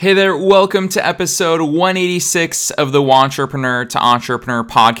Hey there, welcome to episode 186 of the Wantrepreneur to Entrepreneur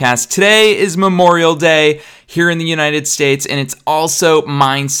podcast. Today is Memorial Day here in the United States, and it's also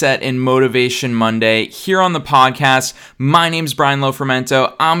Mindset and Motivation Monday here on the podcast. My name's Brian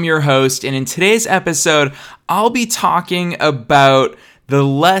Lofrumento. I'm your host, and in today's episode, I'll be talking about the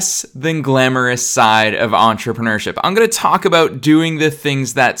less than glamorous side of entrepreneurship. I'm going to talk about doing the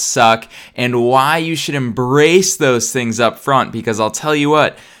things that suck and why you should embrace those things up front, because I'll tell you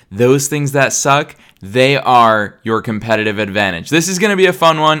what, those things that suck, they are your competitive advantage. This is going to be a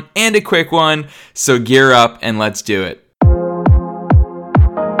fun one and a quick one, so gear up and let's do it.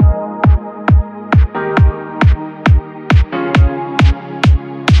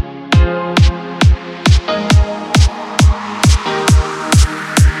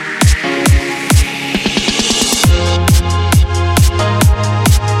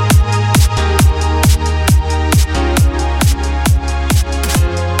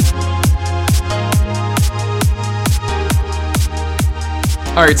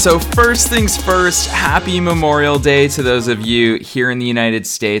 All right, so first things first, happy Memorial Day to those of you here in the United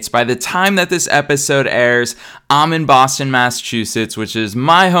States. By the time that this episode airs, I'm in Boston, Massachusetts, which is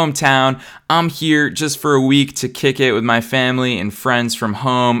my hometown. I'm here just for a week to kick it with my family and friends from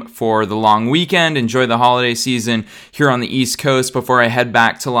home for the long weekend, enjoy the holiday season here on the East Coast before I head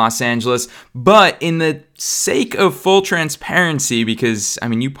back to Los Angeles. But in the sake of full transparency, because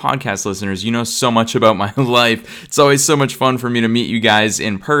you podcast listeners, you know so much about my life. It's always so much fun for me to meet you guys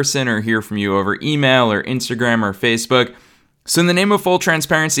in person or hear from you over email or Instagram or Facebook. So in the name of full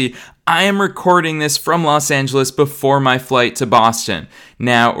transparency, I am recording this from Los Angeles before my flight to Boston.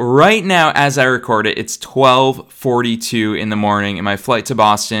 Now, right now, as I record it, it's 12:42 in the morning, and my flight to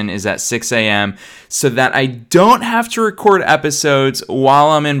Boston is at 6 a.m., so that I don't have to record episodes while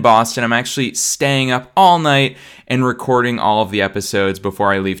I'm in Boston. I'm actually staying up all night and recording all of the episodes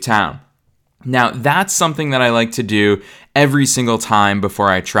before I leave town. Now, that's something that I like to do every single time before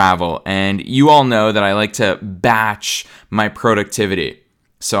I travel, and you all know that I like to batch my productivity.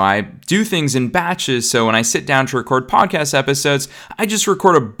 So I do things in batches, so when I sit down to record podcast episodes, I just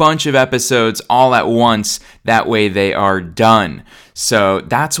record a bunch of episodes all at once. That way they are done. So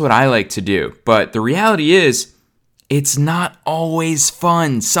that's what I like to do. But the reality is, it's not always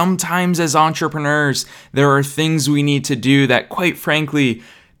fun. Sometimes as entrepreneurs, there are things we need to do that, quite frankly,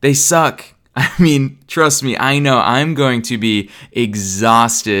 they suck. Trust me, I know I'm going to be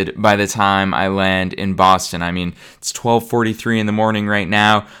exhausted by the time I land in Boston. It's 12:43 in the morning right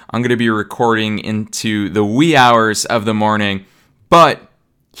now. I'm going to be recording into the wee hours of the morning. But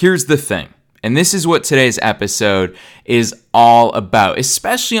here's the thing, and this is what today's episode is all about,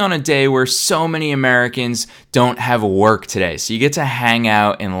 especially on a day where so many Americans don't have work today. So you get to hang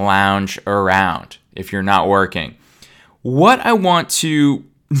out and lounge around if you're not working. What I want to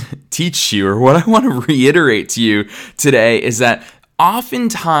teach you, or what I want to reiterate to you today, is that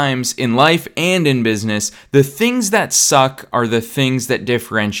oftentimes in life and in business, the things that suck are the things that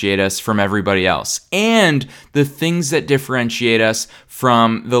differentiate us from everybody else, and the things that differentiate us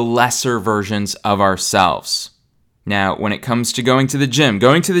from the lesser versions of ourselves. Now, when it comes to going to the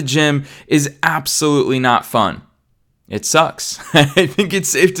gym is absolutely not fun. It sucks. I think it's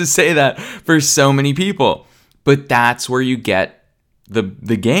safe to say that for so many people. But that's where you get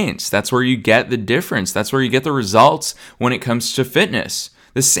the gains. That's where you get the difference. That's where you get the results when it comes to fitness.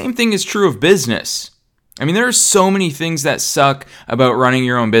 The same thing is true of business. There are so many things that suck about running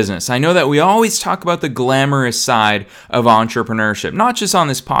your own business. I know that we always talk about the glamorous side of entrepreneurship, not just on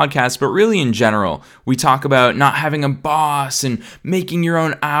this podcast, but really in general. We talk about not having a boss and making your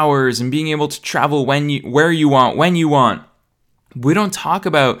own hours and being able to travel where you want, when you want. We don't talk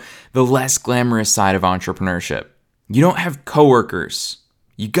about the less glamorous side of entrepreneurship. You don't have coworkers.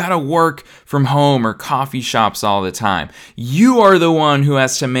 You gotta work from home or coffee shops all the time. You are the one who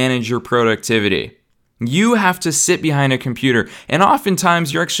has to manage your productivity. You have to sit behind a computer, and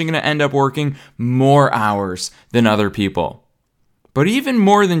oftentimes you're actually gonna end up working more hours than other people. But even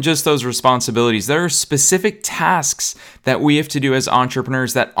more than just those responsibilities, there are specific tasks that we have to do as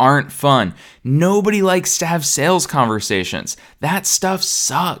entrepreneurs that aren't fun. Nobody likes to have sales conversations. That stuff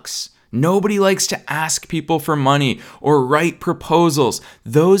sucks. Nobody likes to ask people for money or write proposals.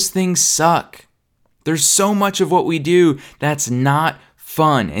 Those things suck. There's so much of what we do that's not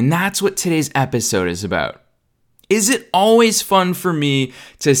fun, and that's what today's episode is about. Is it always fun for me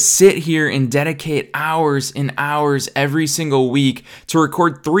to sit here and dedicate hours and hours every single week to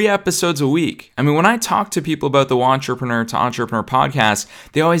record 3 episodes a week? When I talk to people about the Wantrepreneur to Entrepreneur podcast,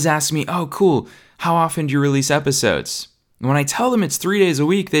 they always ask me, oh, cool, how often do you release episodes? And when I tell them it's 3 days a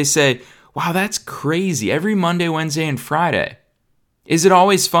week, they say, wow, that's crazy. Every Monday, Wednesday, and Friday. Is it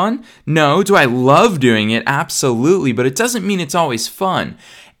always fun? No. Do I love doing it? Absolutely. But it doesn't mean it's always fun.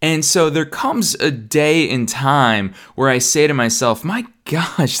 And so there comes a day in time where I say to myself, my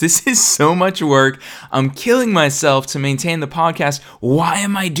gosh, this is so much work. I'm killing myself to maintain the podcast. Why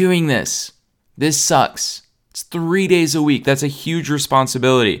am I doing this? This sucks. It's 3 days a week. That's a huge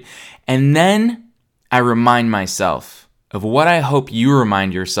responsibility. And then I remind myself of what I hope you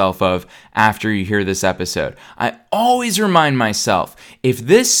remind yourself of after you hear this episode. I always remind myself, if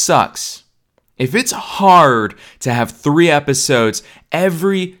this sucks, if it's hard to have 3 episodes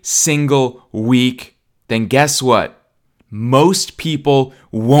every single week, then guess what? Most people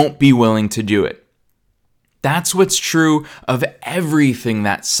won't be willing to do it. That's what's true of everything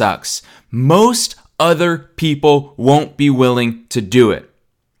that sucks. Most other people won't be willing to do it.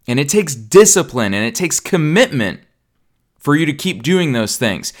 And it takes discipline and it takes commitment for you to keep doing those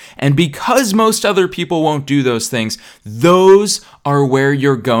things. And because most other people won't do those things, those are where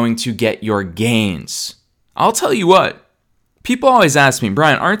you're going to get your gains. I'll tell you what, people always ask me,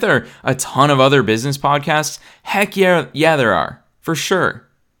 Brian, aren't there a ton of other business podcasts? Heck yeah, there are, for sure.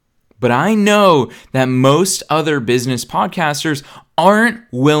 But I know that most other business podcasters aren't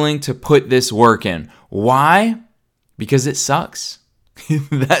willing to put this work in. Why? Because it sucks.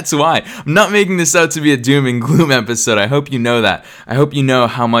 That's why. I'm not making this out to be a doom and gloom episode. I hope you know that. I hope you know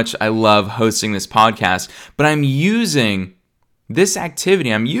how much I love hosting this podcast. But I'm using this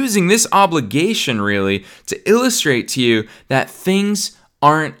activity, I'm using this obligation really to illustrate to you that things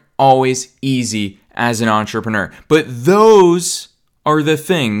aren't always easy as an entrepreneur. But those are the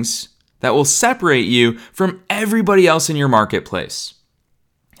things that will separate you from everybody else in your marketplace.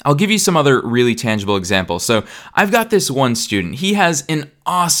 I'll give you some other really tangible examples. So I've got this one student. He has an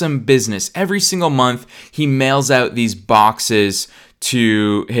awesome business. Every single month, he mails out these boxes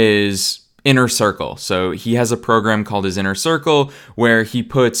to his inner circle. So he has a program called his inner circle where he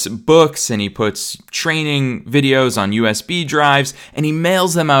puts books and he puts training videos on USB drives and he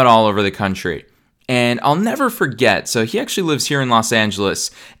mails them out all over the country. And I'll never forget, so he actually lives here in Los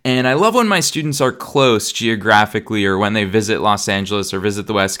Angeles, and I love when my students are close geographically or when they visit Los Angeles or visit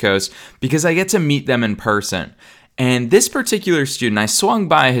the West Coast because I get to meet them in person. And this particular student, I swung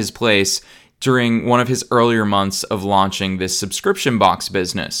by his place during one of his earlier months of launching this subscription box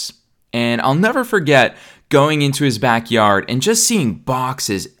business. And I'll never forget going into his backyard and just seeing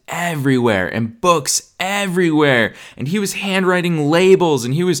boxes everywhere and books everywhere. And he was handwriting labels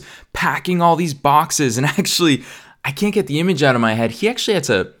and he was packing all these boxes. And actually, I can't get the image out of my head. He actually had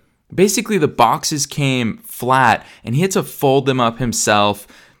to, basically the boxes came flat and he had to fold them up himself,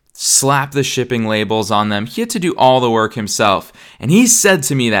 slap the shipping labels on them. He had to do all the work himself. And he said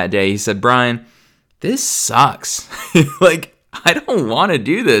to me that day, he said, Brian, this sucks. Like, I don't want to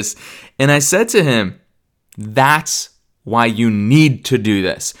do this. And I said to him, that's why you need to do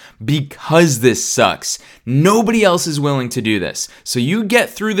this, because this sucks. Nobody else is willing to do this. So you get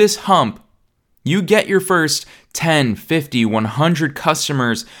through this hump, you get your first 10, 50, 100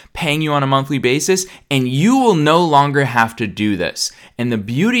 customers paying you on a monthly basis, and you will no longer have to do this. And the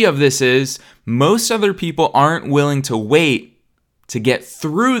beauty of this is most other people aren't willing to wait to get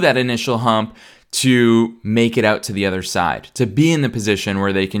through that initial hump to make it out to the other side, to be in the position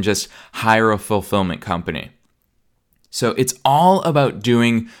where they can just hire a fulfillment company. So it's all about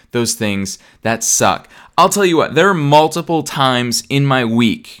doing those things that suck. I'll tell you what, there are multiple times in my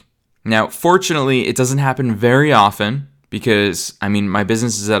week. Now, fortunately, it doesn't happen very often because, my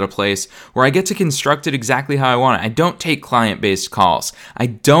business is at a place where I get to construct it exactly how I want it. I don't take client-based calls. I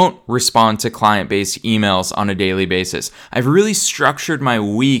don't respond to client-based emails on a daily basis. I've really structured my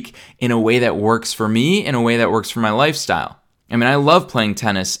week in a way that works for me, in a way that works for my lifestyle. I love playing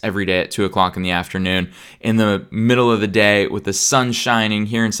tennis every day at 2 o'clock in the afternoon in the middle of the day with the sun shining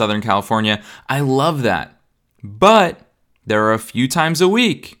here in Southern California. I love that. But there are a few times a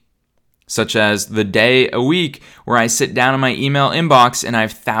week, such as the day a week where I sit down in my email inbox and I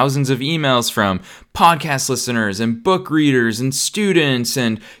have thousands of emails from podcast listeners and book readers and students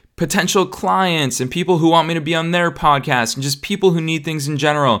and potential clients and people who want me to be on their podcast and just people who need things in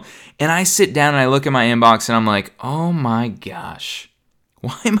general. And I sit down and I look at my inbox and I'm like, oh my gosh,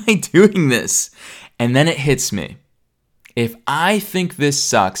 why am I doing this? And then it hits me. If I think this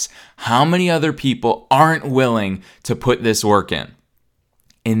sucks, how many other people aren't willing to put this work in?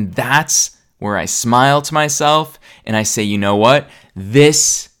 And that's where I smile to myself and I say, you know what?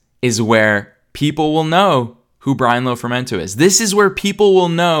 This is where people will know who Brian Lofermento is. This is where people will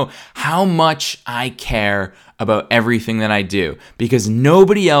know how much I care about everything that I do because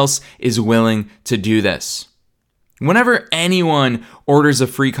nobody else is willing to do this. Whenever anyone orders a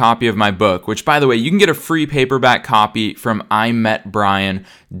free copy of my book, which by the way, you can get a free paperback copy from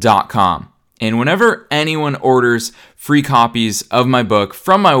imetbrian.com. And whenever anyone orders free copies of my book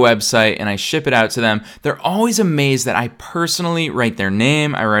from my website and I ship it out to them, they're always amazed that I personally write their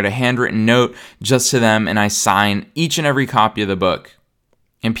name, I write a handwritten note just to them, and I sign each and every copy of the book.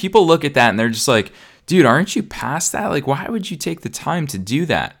 And people look at that and they're just like, dude, aren't you past that? Like, why would you take the time to do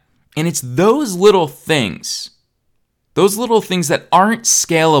that? And it's those little things that aren't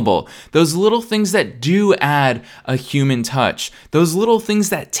scalable, those little things that do add a human touch, those little things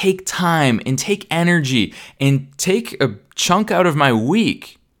that take time and take energy and take a chunk out of my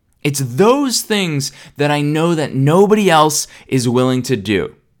week. It's those things that I know that nobody else is willing to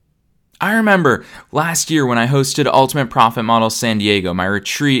do. I remember last year when I hosted Ultimate Profit Model San Diego, my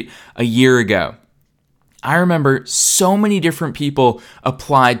retreat a year ago. I remember so many different people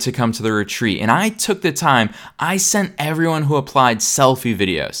applied to come to the retreat, and I took the time. I sent everyone who applied selfie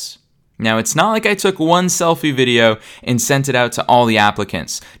videos. Now, it's not like I took one selfie video and sent it out to all the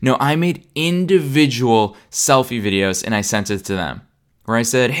applicants. No, I made individual selfie videos and I sent it to them. Where I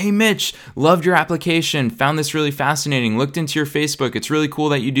said, hey, Mitch, loved your application, found this really fascinating, looked into your Facebook, it's really cool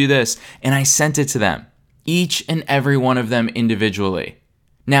that you do this. And I sent it to them, each and every one of them individually.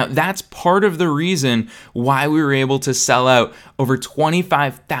 Now, that's part of the reason why we were able to sell out over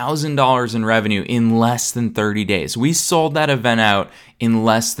 $25,000 in revenue in less than 30 days. We sold that event out in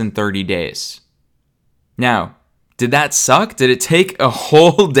less than 30 days. Now, did that suck? Did it take a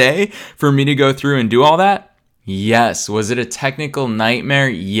whole day for me to go through and do all that? Yes. Was it a technical nightmare?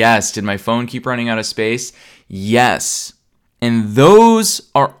 Yes. Did my phone keep running out of space? Yes. And those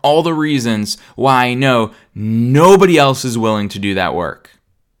are all the reasons why I know nobody else is willing to do that work.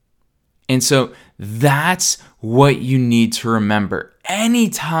 And so that's what you need to remember.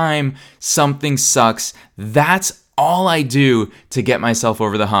 Anytime something sucks, that's all I do to get myself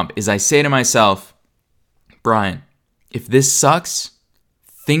over the hump, is I say to myself, Brian, if this sucks,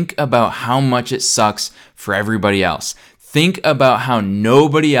 think about how much it sucks for everybody else. Think about how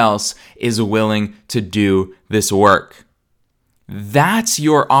nobody else is willing to do this work. That's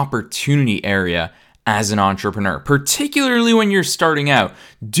your opportunity area as an entrepreneur, particularly when you're starting out.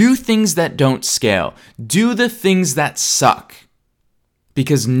 Do things that don't scale. Do the things that suck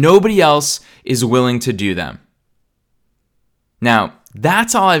because nobody else is willing to do them. Now,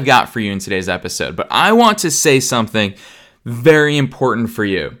 that's all I've got for you in today's episode, but I want to say something very important for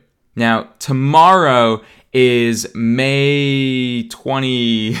you. Now, tomorrow is May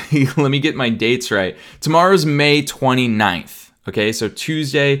 20, let me get my dates right. Tomorrow's May 29th. Okay, so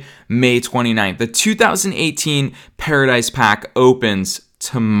Tuesday, May 29th. The 2018 Paradise Pack opens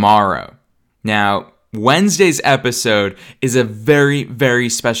tomorrow. Now, Wednesday's episode is a very, very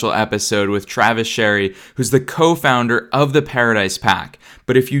special episode with Travis Sherry, who's the co-founder of the Paradise Pack.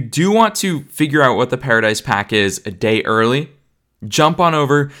 But if you do want to figure out what the Paradise Pack is a day early, jump on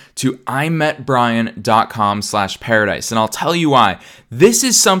over to imetbrian.com/paradise. And I'll tell you why. This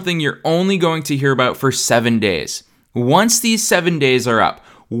is something you're only going to hear about for 7 days. Once these 7 days are up,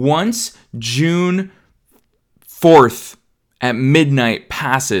 once June 4th at midnight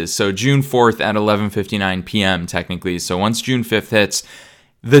passes, so June 4th at 11:59 p.m. technically, so once June 5th hits,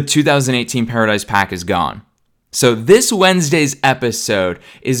 the 2018 Paradise Pack is gone. So this Wednesday's episode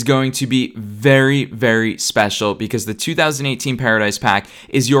is going to be very, very special because the 2018 Paradise Pack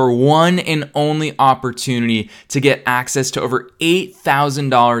is your one and only opportunity to get access to over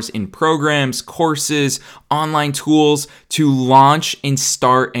 $8,000 in programs, courses, online tools to launch and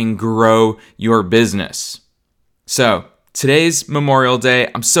start and grow your business. So today's Memorial Day.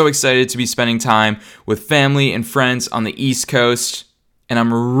 I'm so excited to be spending time with family and friends on the East Coast. And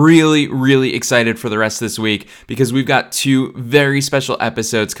I'm really, really excited for the rest of this week because we've got 2 very special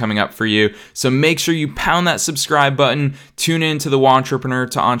episodes coming up for you. So make sure you pound that subscribe button, tune in to the Wantrepreneur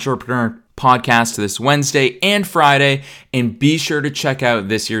to Entrepreneur podcast this Wednesday and Friday, and be sure to check out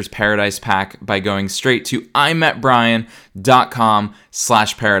this year's Paradise Pack by going straight to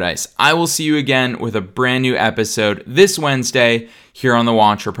imetbrian.com/paradise. I will see you again with a brand new episode this Wednesday here on the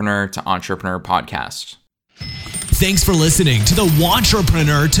Wantrepreneur to Entrepreneur podcast. Thanks for listening to the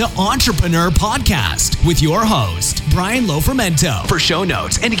Wantrepreneur to Entrepreneur podcast with your host, Brian Lofermento. For show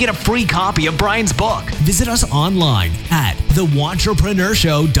notes and to get a free copy of Brian's book, visit us online at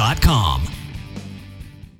thewantrepreneurshow.com.